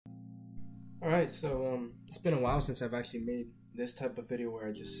Alright, so it's been a while since I've actually made this type of video where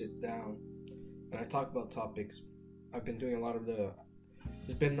I just sit down and I talk about topics. I've been doing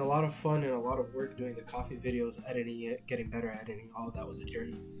there's been a lot of fun and a lot of work doing the coffee videos, editing it, getting better at editing. All of that was a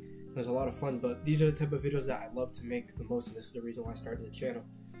journey. It was a lot of fun, but these are the type of videos that I love to make the most, and this is the reason why I started the channel.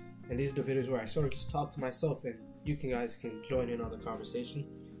 And these are the videos where I sort of just talk to myself, and you guys can join in on the conversation.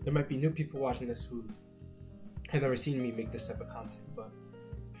 There might be new people watching this who have never seen me make this type of content, but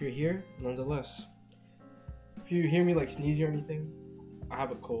if you're here, nonetheless. If you hear me like sneezing or anything, I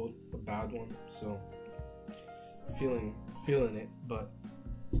have a cold, a bad one, so I'm feeling it, but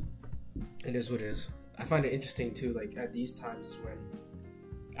it is what it is. I find it interesting too, like at these times is when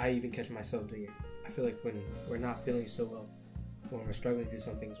I even catch myself doing it. I feel like when we're not feeling so well, when we're struggling through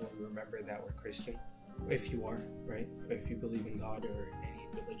something, is when we remember that we're Christian. If you are, right? Or if you believe in God or any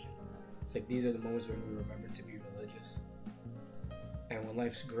religion. It's like these are the moments when we remember to be religious. And when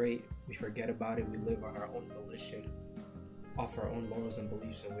life's great, we forget about it. We live on our own volition, off our own morals and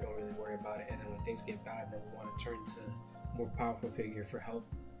beliefs, and we don't really worry about it. And then when things get bad, then we want to turn to a more powerful figure for help.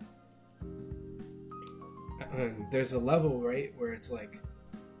 And there's a level, right, where it's like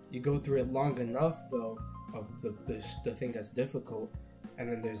you go through it long enough, though, of the thing that's difficult, and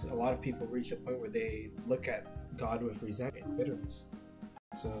then there's a lot of people reach a point where they look at God with resentment and bitterness.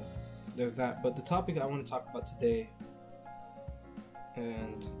 So there's that. But the topic I want to talk about today,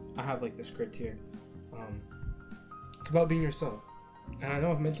 and I have like the script here, it's about being yourself. And I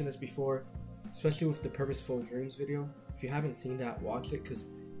know I've mentioned this before, especially with the Purposeful Dreams video. If you haven't seen that, watch it, because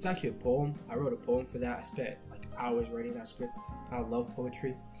it's actually a poem. I wrote a poem for that. I spent like hours writing that script. I love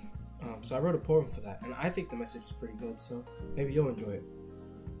poetry, so I wrote a poem for that, and I think the message is pretty good, so maybe you'll enjoy it.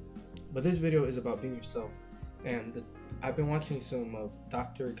 But this video is about being yourself, and I've been watching some of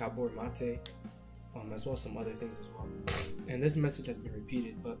Dr. Gabor Mate, as well as some other things as well, and this message has been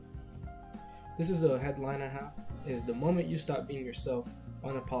repeated, but this is a headline I have, is the moment you stop being yourself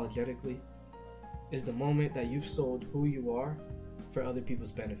unapologetically is the moment that you've sold who you are for other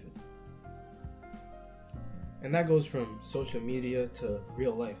people's benefits. And that goes from social media to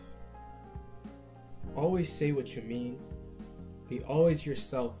real life. Always say what you mean, be always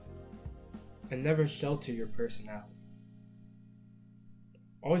yourself, and never shelter your personality.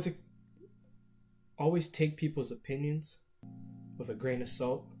 Always take people's opinions with a grain of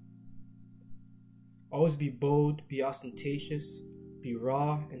salt. Always be bold, be ostentatious, be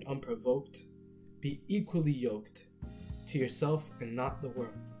raw and unprovoked. Be equally yoked to yourself and not the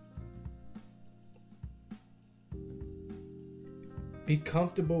world. Be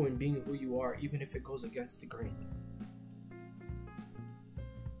comfortable in being who you are, even if it goes against the grain.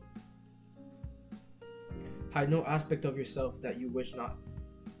 Hide no aspect of yourself that you wish not.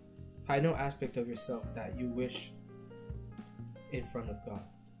 Hide no aspect of yourself that you wish in front of God.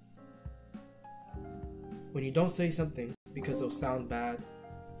 When you don't say something because it'll sound bad,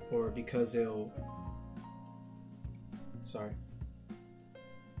 or because when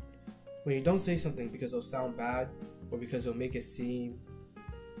you don't say something because it'll sound bad, or because it'll make it seem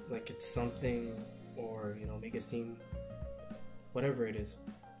like it's something, or make it seem whatever it is,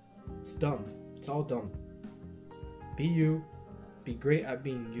 it's dumb. It's all dumb. Be you. Be great at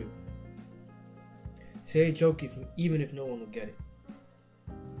being you. Say a joke even if no one will get it.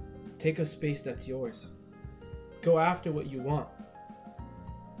 Take a space that's yours. Go after what you want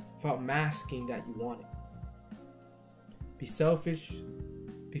without masking that you want it. Be selfish,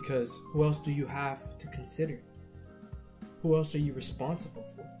 because who else do you have to consider? Who else are you responsible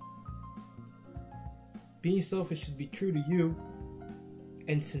for? Being selfish should be true to you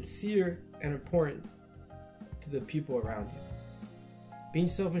and sincere and important to the people around you. Being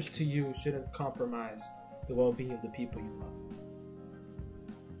selfish to you shouldn't compromise the well-being of the people you love.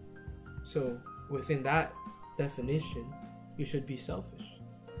 So within that definition, you should be selfish.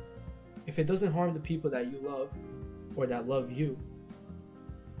 If it doesn't harm the people that you love or that love you,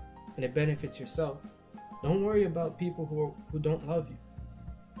 and it benefits yourself, don't worry about people who don't love you.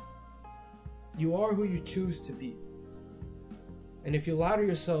 You are who you choose to be. And if you lie to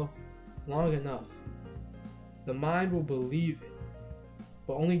yourself long enough, the mind will believe it,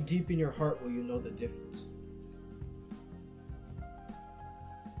 but only deep in your heart will you know the difference.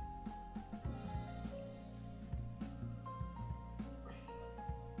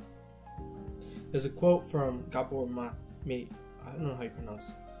 There's a quote from Gabor Mate. I don't know how you pronounce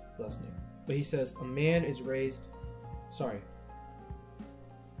his last name, but he says,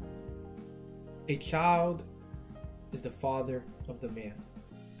 a child is the father of the man.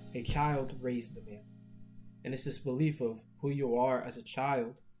 A child raised the man. And it's this belief of who you are as a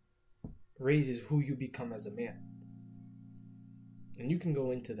child raises who you become as a man. And you can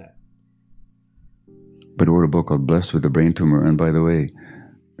go into that. but he wrote a book called Blessed with a Brain Tumor. And by the way,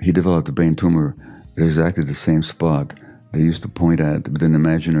 he developed a brain tumor at exactly the same spot they used to point at with an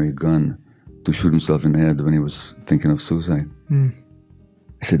imaginary gun to shoot himself in the head when he was thinking of suicide. I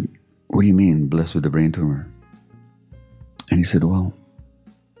said, what do you mean, blessed with a brain tumor? And he said, well,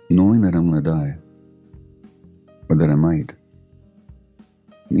 knowing that I'm going to die, or that I might,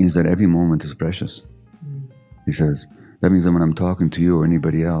 means that every moment is precious. He says, that means that when I'm talking to you or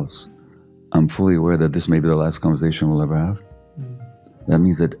anybody else, I'm fully aware that this may be the last conversation we'll ever have. That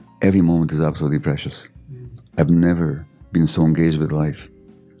means that every moment is absolutely precious. I've never been so engaged with life.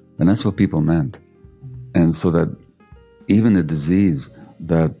 And that's what people meant. And so that even the disease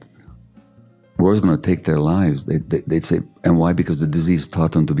that was going to take their lives, they'd say, and why? Because the disease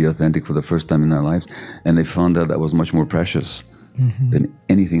taught them to be authentic for the first time in their lives, and they found out that was much more precious than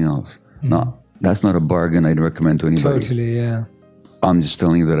anything else. Now, that's not a bargain I'd recommend to anybody. Totally, yeah. I'm just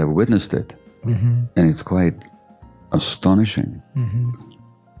telling you that I've witnessed it. And it's quite astonishing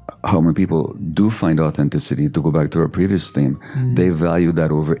how when people do find authenticity, to go back to our previous theme, they value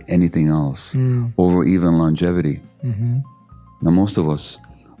that over anything else, over even longevity. Now, most of us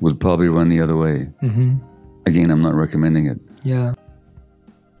would probably run the other way. Again, I'm not recommending it. Yeah.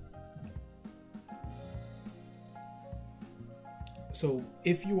 So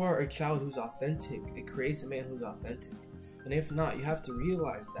if you are a child who's authentic, it creates a man who's authentic. And if not, you have to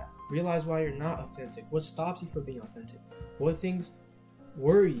realize that. Realize why you're not authentic. What stops you from being authentic? What things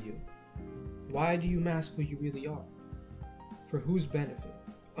worry you? Why do you mask who you really are? For whose benefit?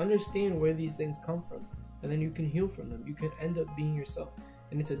 Understand where these things come from, and then you can heal from them. You can end up being yourself.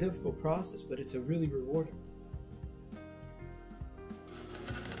 And it's a difficult process, but it's a really rewarding.